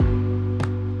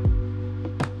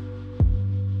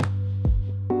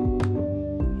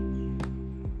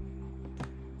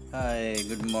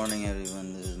Good morning,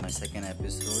 everyone. This is my second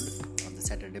episode of the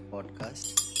Saturday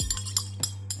podcast.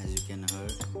 As you can hear,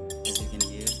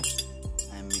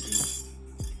 I am making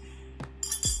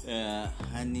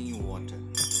honey water,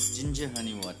 ginger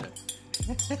honey water.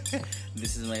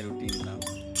 This is my routine now.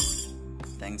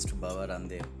 Thanks to Baba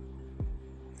Ramdev.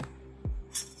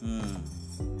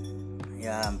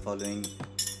 I'm following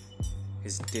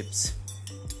his tips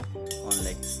on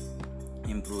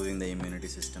improving the immunity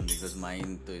system because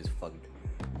mine too is fucked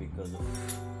because of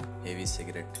heavy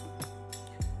cigarette.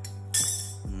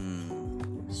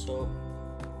 So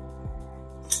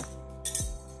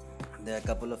there are a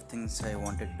couple of things I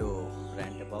wanted to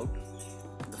rant about.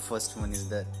 The first one is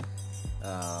that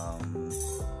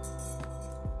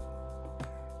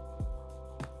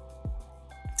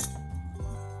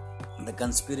the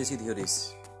conspiracy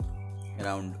theories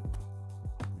around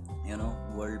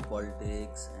world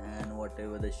politics and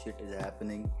whatever the shit is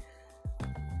happening.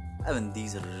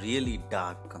 These are really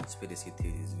dark conspiracy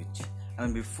theories, which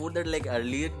before that,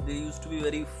 earlier they used to be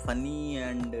very funny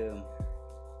and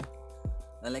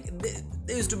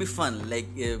they used to be fun,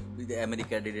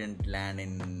 America didn't land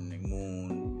in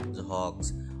moon, it was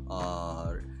hawks,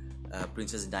 or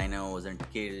Princess Diana wasn't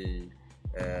killed,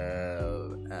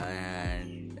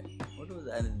 and what was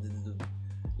that?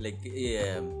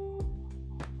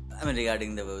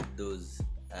 Regarding those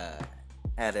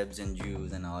Arabs and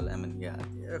Jews and all, they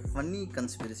are funny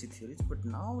conspiracy theories. But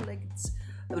now, it's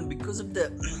because of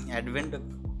the advent of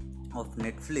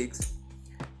Netflix,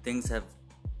 things have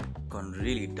gone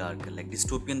really dark.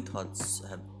 Dystopian thoughts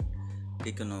have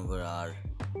taken over our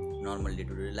normal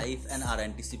day-to-day life and our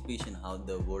anticipation how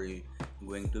the world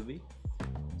going to be.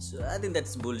 So I think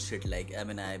that's bullshit.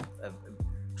 I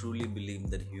truly believe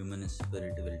that human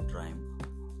spirit will triumph.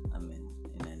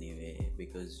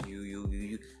 Because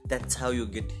you that's how you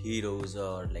get heroes,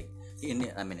 or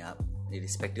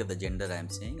irrespective of the gender, I'm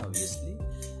saying, obviously.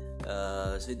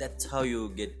 So that's how you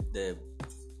get the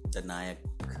Nayak,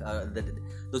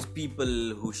 those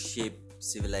people who shape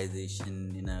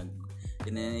civilization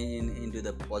into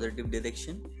the positive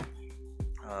direction.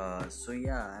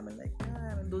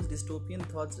 Those dystopian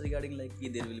thoughts regarding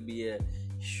there will be a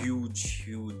huge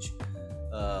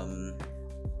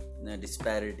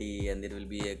disparity, and there will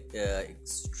be a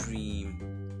extreme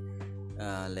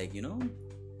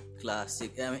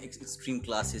extreme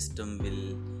class system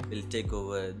will take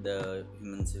over the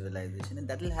human civilization, and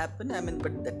that will happen.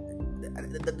 But the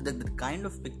kind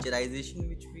of picturization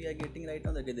which we are getting right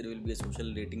now, that there will be a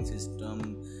social rating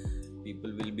system,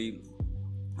 people will be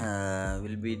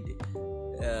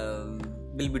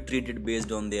treated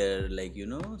based on their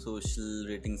social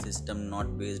rating system,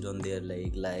 not based on their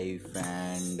life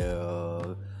and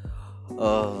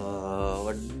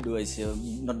what do I say,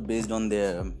 not based on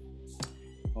their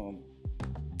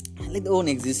own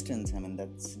existence.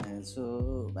 That's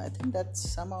so I think that's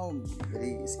somehow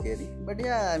very scary. But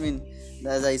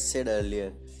as I said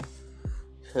earlier,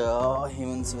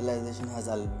 human civilization has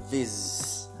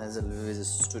always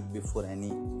stood before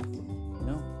any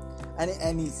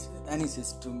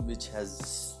system which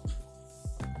has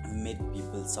made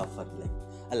people suffer,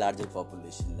 a larger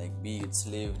population, be it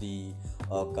slavery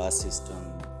or caste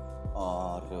system,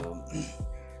 or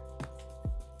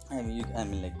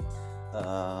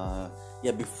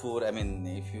before,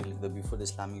 if you before the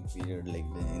Islamic period,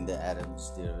 in the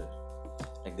Arabs,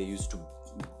 they used to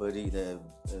bury the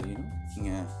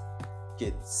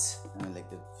kids, the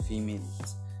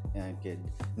females,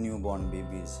 newborn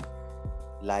babies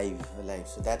live.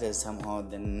 So that is somehow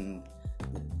then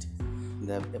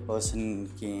a person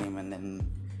came and then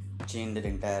changed the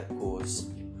entire course.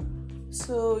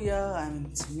 So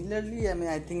similarly,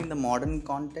 I think in the modern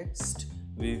context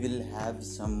we will have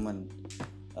someone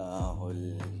who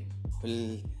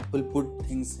will put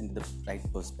things into the right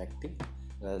perspective,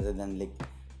 rather than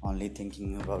only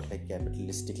thinking about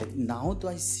capitalistic. Now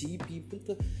I see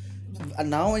people.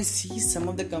 Now I see some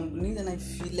of the companies and I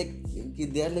feel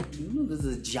they are this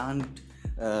is giant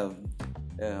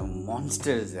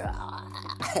monsters.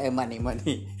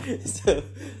 Money. So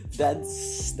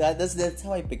that's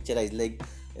how I picturize.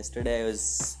 Yesterday I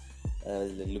was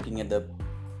looking at the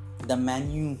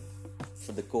menu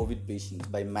for the COVID patients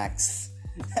by Max.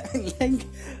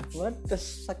 What the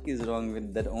fuck is wrong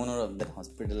with that owner of that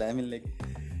hospital?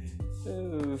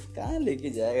 कहाँ लेके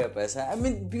जाएगा पैसा?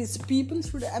 People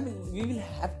should, we will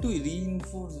have to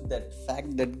reinforce that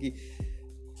fact that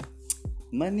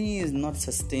money is not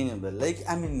sustainable.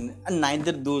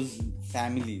 Neither those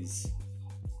families.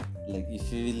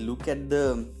 If you look at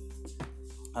the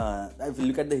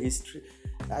history,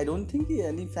 I don't think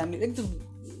any family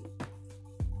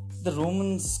the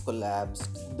Romans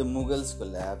collapsed, the Mughals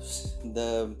collapsed,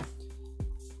 the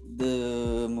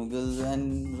Mughals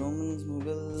and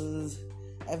Mughals,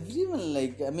 everyone,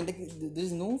 like, I mean, like,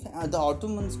 there's no, the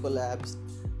Ottomans collapsed.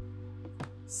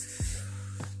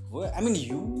 I mean,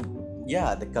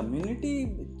 the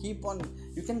community keep on,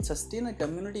 you can sustain a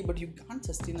community, but you can't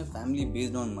sustain a family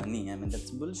based on money. I mean,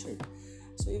 that's bullshit.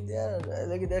 So if they are,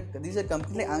 these are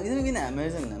companies, like, even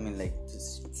Amazon, I mean, like,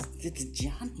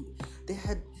 they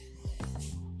had,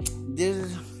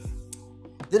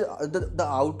 the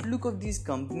outlook of these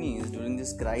companies during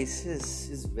this crisis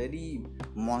is very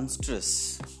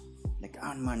monstrous. Like,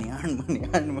 earn money.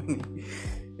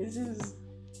 It's just,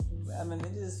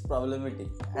 it is problematic.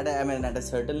 At a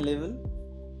certain level,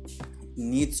 it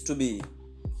needs to be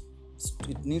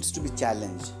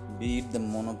challenged. Be it the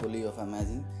monopoly of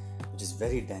Amazon, which is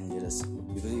very dangerous,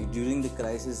 because during the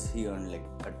crisis he earned like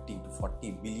 30 to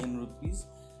 40 billion rupees,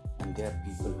 and there are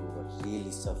people who are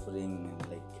really suffering and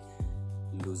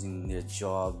like losing their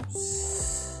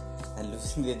jobs. I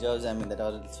mean, that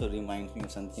also reminds me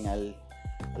of something I'll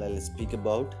speak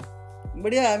about.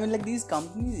 But yeah, I mean, like, these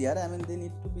companies, they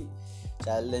need to be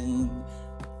challenged.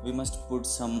 We must put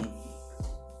some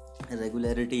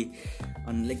regularity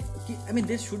on, like,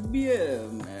 there should be a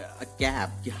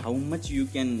cap how much you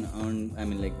can earn. I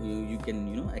mean, like, you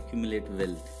can accumulate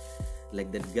wealth.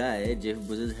 Like that guy Jeff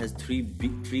Bezos has $3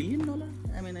 big trillion.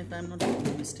 I mean, if I'm not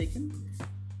mistaken,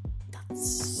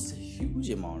 that's a huge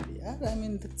amount. Yeah, I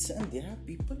mean, and there are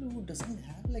people who doesn't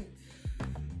have like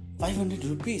 500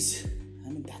 rupees. I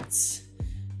mean, that's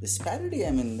disparity.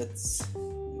 I mean, it's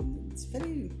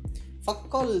very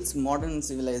fuck all modern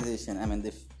civilization. I mean,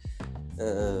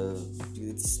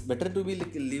 it's better to be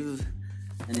like live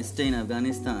and stay in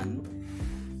Afghanistan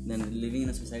than living in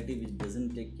a society which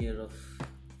doesn't take care of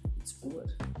its poor.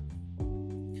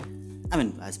 I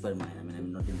mean, as per mine. I mean,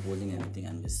 I'm not imposing anything.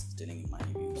 I'm just telling you my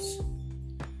views.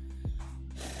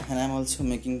 And I'm also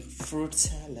making fruit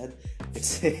salad.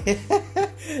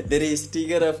 There is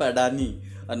sticker of Adani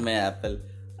on my apple.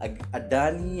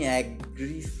 Adani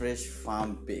Agri Fresh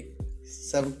Farm Pick.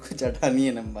 Sab kuch Adani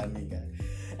and Ambani ka.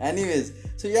 Anyways,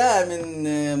 so yeah, I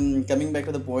mean, coming back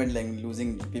to the point, like,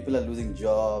 people are losing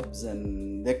jobs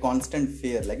and they're constant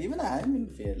fear. Like, even I'm in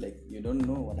fear. Like, you don't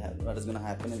know what is going to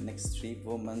happen in the next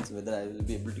 3-4 months, whether I will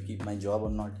be able to keep my job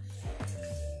or not.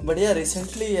 But yeah,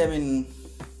 recently, I mean,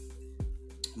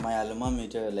 my alma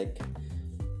mater, like,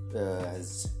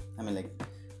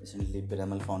 recently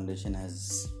Piramal Foundation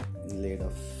has laid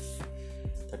off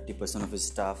 30% of his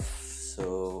staff.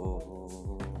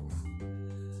 So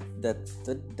that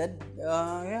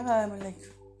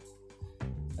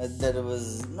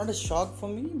was not a shock for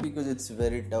me, because it's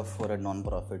very tough for a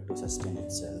non-profit to sustain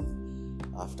itself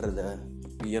after the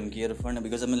PM Care Fund,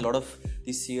 because a lot of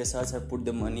these CSRs have put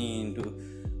the money into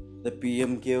the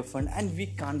PM Care Fund, and we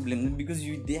can't blame them, because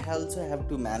they also have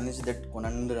to manage that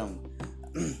conundrum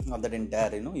of that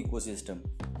entire ecosystem.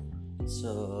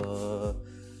 So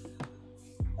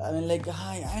I mean, like,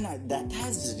 that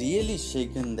has really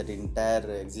shaken that entire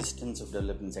existence of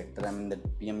development sector. I mean, that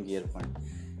PM Care Fund.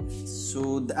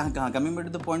 So coming back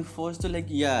to the point first, like,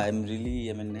 I'm really,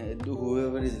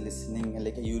 whoever is listening,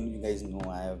 like, you guys know,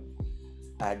 I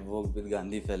had worked with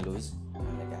Gandhi Fellows.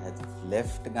 Like, I had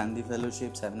left Gandhi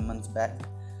Fellowship 7 months back.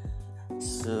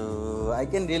 So I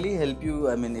can really help you.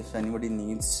 I mean, if anybody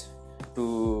needs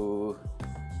to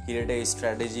create a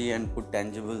strategy and put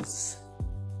tangibles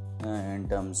in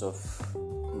terms of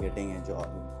getting a job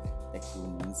in like 2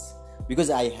 months, because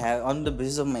I have, on the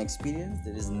basis of my experience,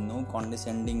 there is no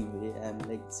condescending way I'm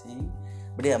like saying,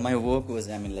 but yeah, my work was,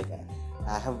 I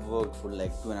have worked for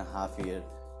like 2.5 years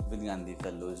with Gandhi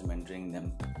Fellows, mentoring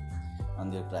them on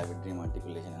their private dream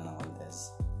articulation and all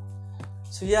this.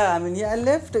 So I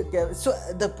left. So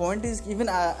the point is, even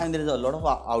and there is a lot of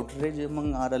outrage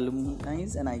among our alumni,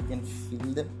 and I can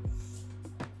feel them.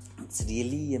 It's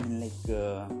really,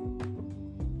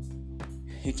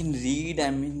 you can read,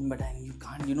 but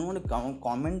you don't want to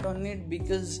comment on it,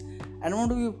 because I don't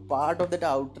want to be part of that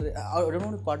outrage. I don't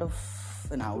want to be part of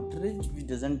an outrage which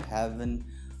doesn't have an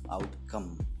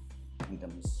outcome in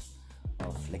terms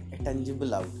of like a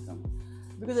tangible outcome.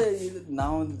 Because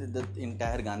now the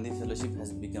entire Gandhi Fellowship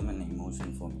has become an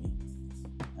emotion for me,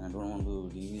 and I don't want to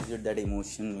revisit that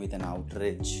emotion with an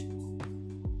outrage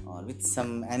or with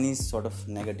any sort of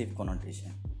negative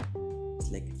connotation. It's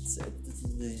like it's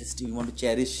just you want to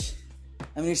cherish.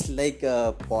 It's like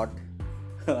a pot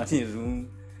on your room,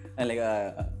 and like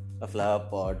a flower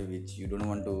pot which you don't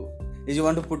want to. You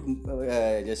want to put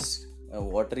just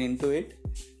water into it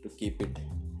to keep it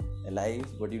alive,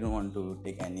 but you don't want to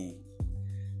take any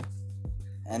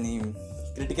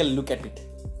critical look at it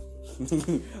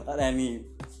or any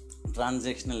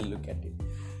transactional look at it.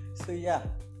 So yeah,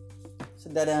 so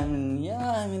that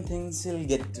things will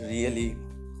get really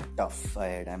tough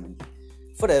ahead.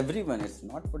 For everyone, it's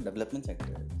not for development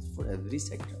sector, it's for every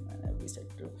sector, man, every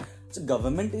sector. So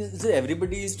government is, so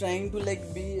everybody is trying to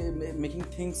like be making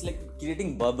things like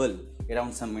creating bubble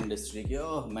around some industry.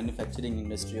 Oh, manufacturing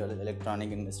industry or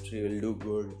electronic industry will do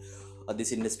good, or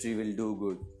this industry will do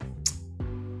good.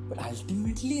 But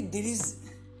ultimately, there is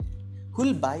who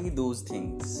will buy those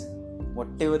things,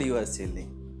 whatever you are selling.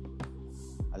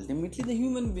 Ultimately, the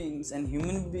human beings,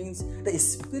 the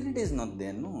spirit is not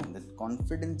there, no, that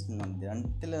confidence is not there.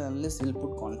 Unless we'll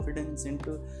put confidence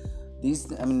into these,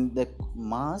 the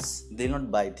mass, they'll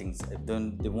not buy things. If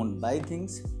they won't buy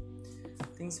things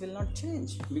will not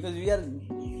change, because we are,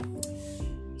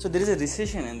 so there is a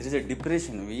recession and there is a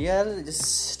depression. We are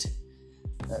just,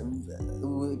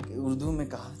 Urdu में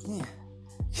कहावत नहीं है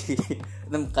कि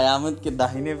एकदम कयामत के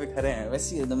दाहिने पे खड़े हैं,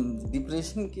 वैसे एकदम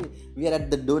डिप्रेशन के, we are at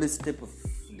the doorstep of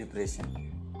depression,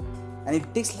 and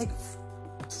it takes like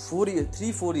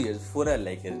 3-4 years for a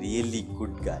like a really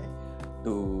good guy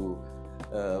to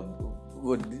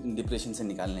वो डिप्रेशन से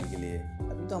निकालने के लिए.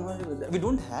 अभी तो हमारे, we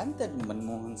don't have that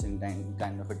Manmohan Singh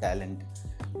kind of a talent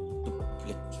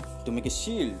to make a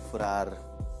shield for our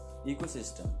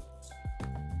ecosystem,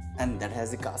 and that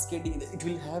has a cascading, it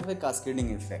will have a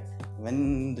cascading effect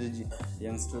when the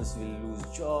youngsters will lose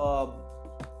job,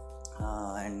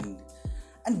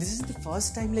 and this is the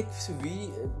first time, like, so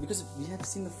because we have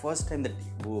seen the first time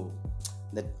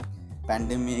that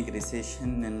pandemic,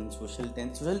 recession and social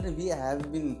tension. We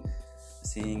have been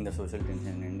seeing the social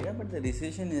tension in India, but the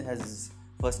recession has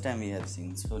first time we have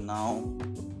seen. So now,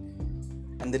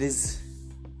 and there is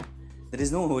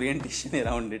no orientation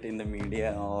around it in the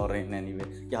media or in any way.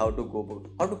 How to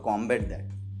combat that,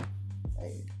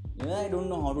 right? I don't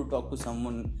know how to talk to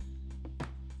someone.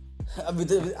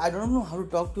 I don't know how to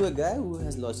talk to a guy who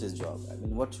has lost his job.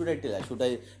 What should I tell?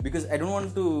 Because I don't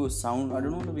want to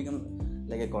become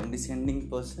like a condescending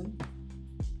person.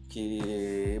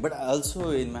 But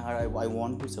also in my heart, I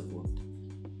want to support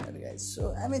that guy.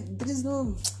 So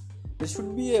there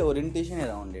should be an orientation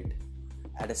around it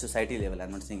at a society level.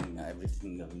 I'm not saying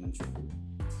everything government should do.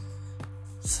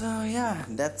 So yeah,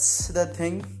 that's the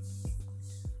thing.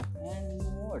 And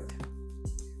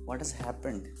what has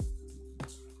happened?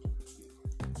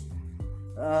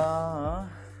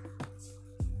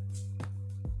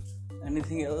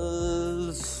 Anything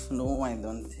else? No, I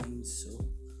don't think so.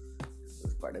 It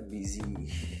was quite a busy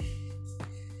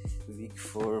week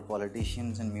for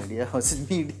politicians and media houses.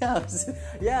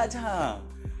 Yeah,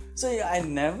 so I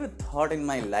never thought in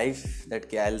my life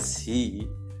that I'll see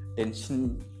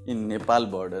tension in Nepal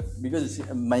border, because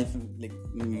my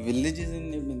village is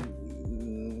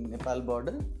in Nepal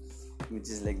border, which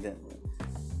is like that.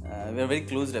 We are very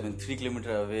close, 3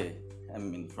 kilometers away,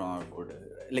 from our border.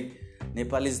 Like,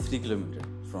 Nepal is 3 kilometers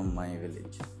from my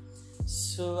village.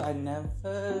 So I never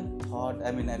thought,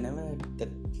 I never had that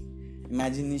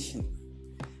imagination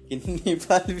in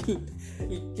Nepal will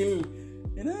kill,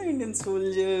 Indian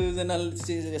soldiers and all.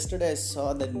 Yesterday I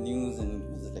saw that news and it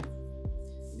was like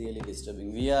really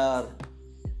disturbing. We are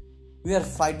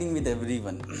fighting with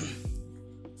everyone.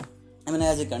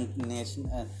 As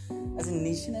a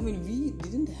nation, we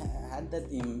didn't have that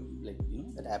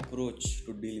that approach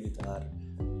to deal with our,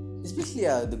 especially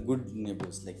the good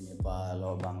neighbors like Nepal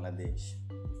or Bangladesh.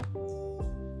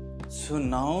 So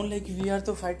now, we are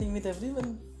to fighting with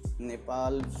everyone.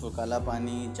 Nepal for Kala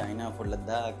Pani, China for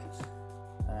Ladakh,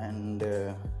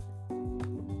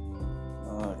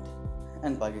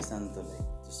 and Pakistan to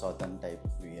the southern type.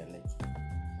 We are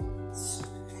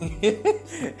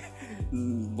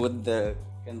both the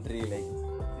country there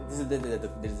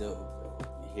is a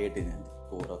hate in the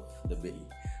core of the belly,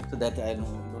 so that I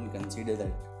don't consider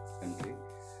that country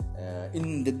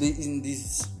in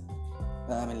this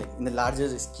in the larger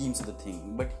schemes of the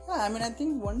thing. But yeah, I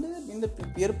think one day in the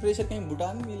peer pressure कहीं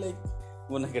Bhutan भी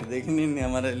वो ना कर दे कि नहीं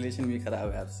हमारा relation भी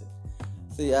खराब है आपसे.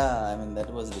 So yeah,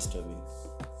 that was disturbing.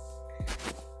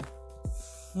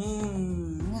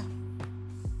 Yeah.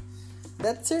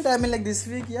 That's it. This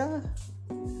week, yeah.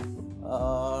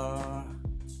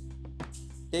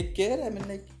 Take care.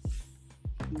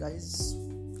 Guys,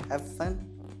 have fun.